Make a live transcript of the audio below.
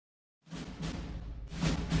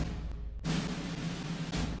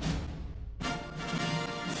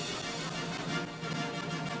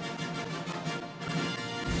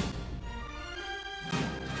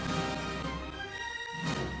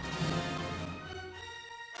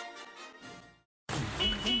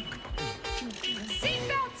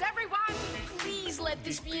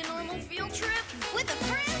just be a normal field trip with a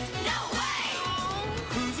friend? No way!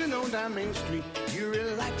 Cruising on down Main Street, you're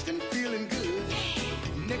relaxed and feeling good.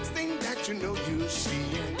 Next thing that you know, you see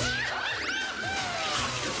it.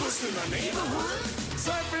 Octopus in the neighborhood,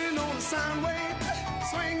 surfing on a sine wave,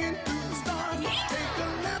 swinging through the stars. Take a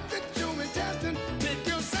left at your intestine, take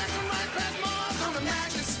your second right past Mars on the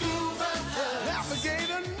magic scuba.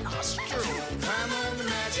 Alligator nostril, climb on the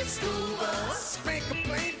magic scuba. Spank a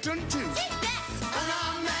plankton too. On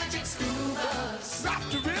our magic scuba, drop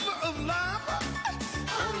the river of lava.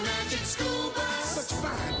 On magic scuba, such a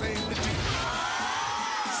fine thing to do.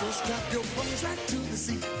 So strap your bones right to the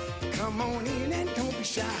seat. Come on in and don't be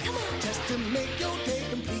shy. Just to make your day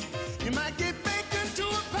complete. You might get baked into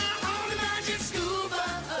a pie on the magic scuba.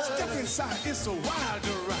 Step inside, it's a wild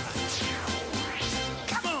ride.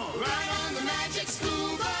 Come on, right on the magic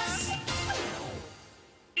scuba.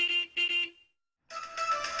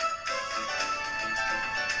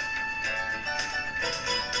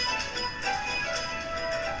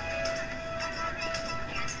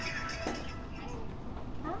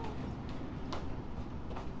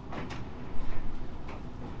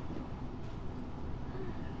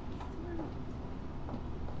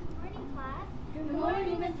 Good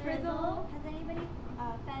morning, Miss Frizzle. Has anybody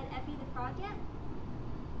fed Epi the frog yet?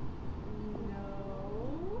 No.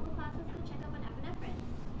 Class, let's go check up on epinephrine.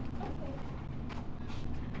 Okay.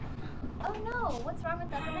 Oh no, what's wrong with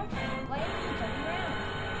epinephrine? Why isn't he jumping around?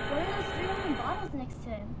 What are those 3 open bottles next to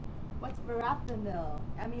him? What's Verapamil,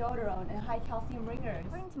 Amiodarone, and high calcium ringers?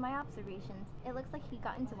 According to my observations, it looks like he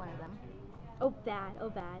got into one of them. Oh bad, oh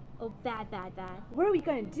bad, oh bad. What are we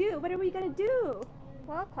gonna do? What are we gonna do?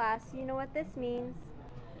 Well, class, you know what this means.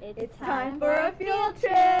 It's Time for a field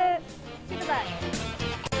trip! To the bus.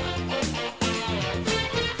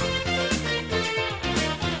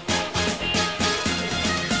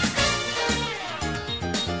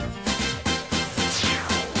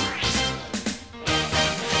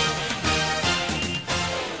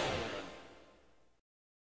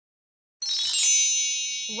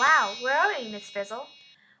 Wow, where are we, Miss Frizzle?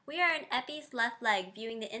 We are in Epi's left leg,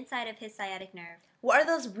 viewing the inside of his sciatic nerve. What are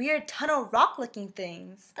those weird tunnel rock-looking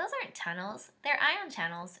things? Those aren't tunnels, they're ion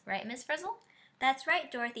channels, right, Miss Frizzle? That's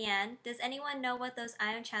right, Dorothy Ann. Does anyone know what those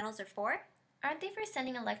ion channels are for? Aren't they for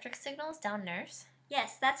sending electric signals down nerves?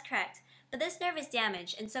 Yes, that's correct. But this nerve is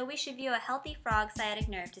damaged, and so we should view a healthy frog's sciatic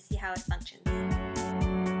nerve to see how it functions.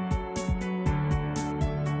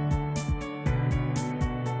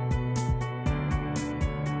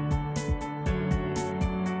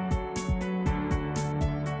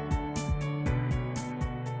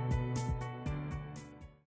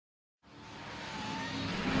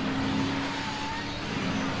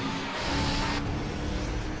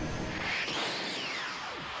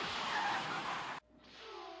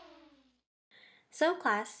 So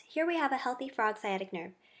class, here we have a healthy frog sciatic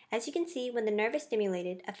nerve. As you can see, when the nerve is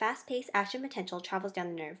stimulated, a fast-paced action potential travels down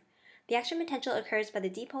the nerve. The action potential occurs by the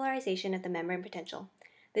depolarization of the membrane potential.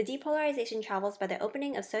 The depolarization travels by the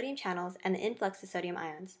opening of sodium channels and the influx of sodium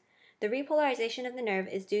ions. The repolarization of the nerve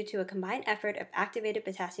is due to a combined effort of activated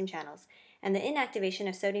potassium channels and the inactivation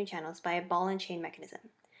of sodium channels by a ball and chain mechanism.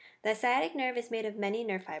 The sciatic nerve is made of many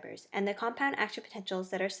nerve fibers, and the compound action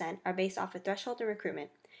potentials that are sent are based off of threshold and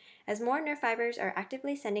recruitment. As more nerve fibers are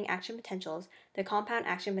actively sending action potentials, the compound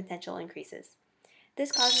action potential increases.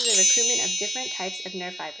 This causes a recruitment of different types of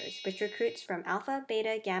nerve fibers, which recruits from alpha,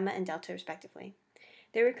 beta, gamma, and delta respectively.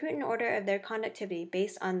 They recruit in order of their conductivity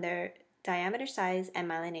based on their diameter size and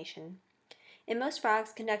myelination. In most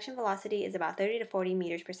frogs, conduction velocity is about 30 to 40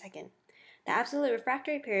 meters per second. The absolute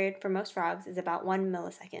refractory period for most frogs is about 1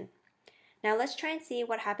 millisecond. Now let's try and see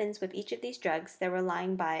what happens with each of these drugs that were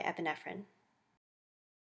lying by epinephrine.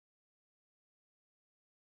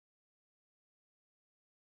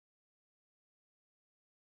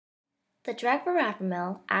 The drug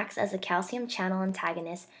verapamil acts as a calcium channel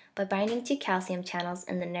antagonist by binding to calcium channels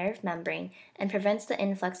in the nerve membrane and prevents the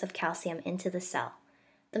influx of calcium into the cell.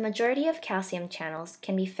 The majority of calcium channels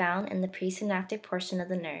can be found in the presynaptic portion of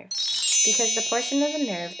the nerve. Because the portion of the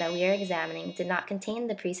nerve that we are examining did not contain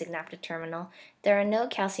the presynaptic terminal, there are no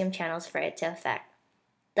calcium channels for it to affect.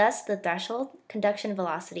 Thus, the threshold, conduction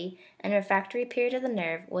velocity, and refractory period of the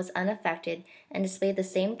nerve was unaffected and displayed the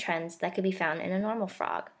same trends that could be found in a normal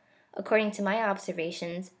frog. According to my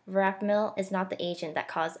observations, verapamil is not the agent that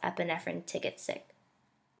caused epinephrine to get sick.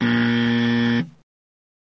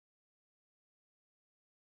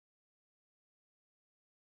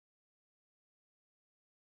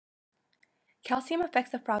 Calcium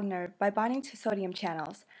affects the frog nerve by binding to sodium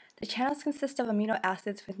channels. The channels consist of amino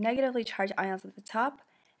acids with negatively charged ions at the top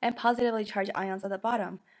and positively charged ions at the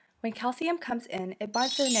bottom, When calcium comes in, it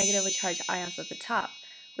bonds to the negatively charged ions at the top,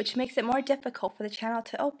 which makes it more difficult for the channel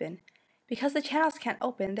to open. Because the channels can't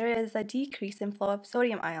open, there is a decrease in flow of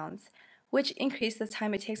sodium ions, which increases the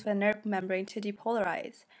time it takes for the nerve membrane to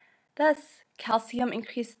depolarize. Thus, calcium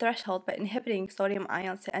increased threshold by inhibiting sodium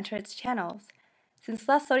ions to enter its channels. Since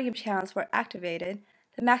less sodium channels were activated,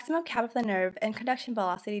 the maximum cap of the nerve and conduction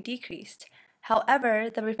velocity decreased.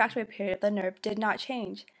 However, the refractory period of the nerve did not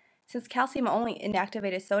change. Since calcium only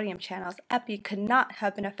inactivated sodium channels, epi could not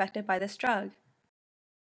have been affected by this drug.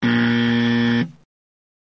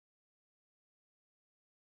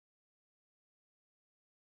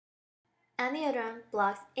 Amiodarone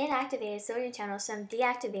blocks inactivated sodium channels from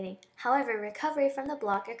deactivating. However, recovery from the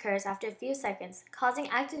block occurs after a few seconds, causing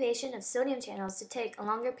activation of sodium channels to take a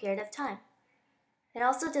longer period of time. It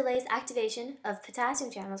also delays activation of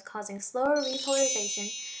potassium channels, causing slower repolarization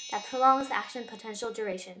that prolongs the action potential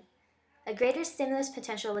duration. A greater stimulus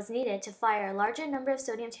potential was needed to fire a larger number of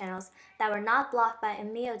sodium channels that were not blocked by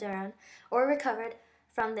amiodarone or recovered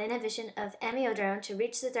from the inhibition of amiodarone to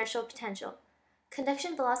reach the threshold potential.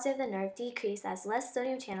 Conduction velocity of the nerve decreased as less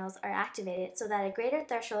sodium channels are activated, so that a greater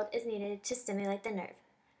threshold is needed to stimulate the nerve.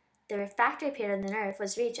 The refractory period of the nerve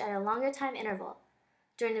was reached at a longer time interval.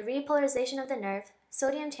 During the repolarization of the nerve,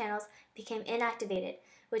 sodium channels became inactivated,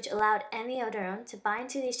 which allowed amiodarone to bind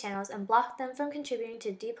to these channels and block them from contributing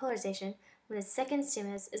to depolarization when a second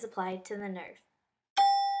stimulus is applied to the nerve.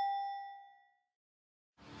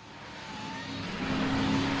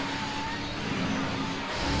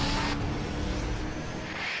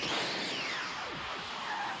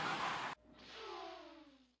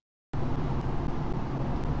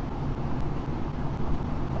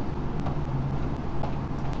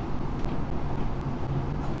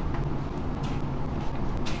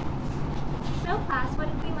 So class, what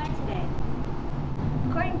did we learn today?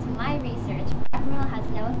 According to my research, Verapamil has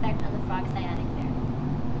no effect on the frog sciatic nerve.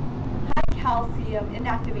 High calcium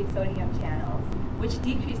inactivates sodium channels, which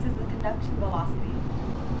decreases the conduction velocity.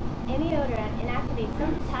 Amiodarone inactivates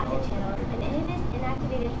some potassium channels and inhibits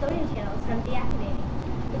inactivated sodium channels from deactivating,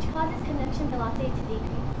 which causes conduction velocity to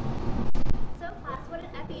decrease. So class, what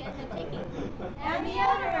did Epi end up taking?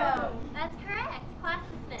 Amiodarone! That's correct. Class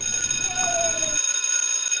dismissed. Yay!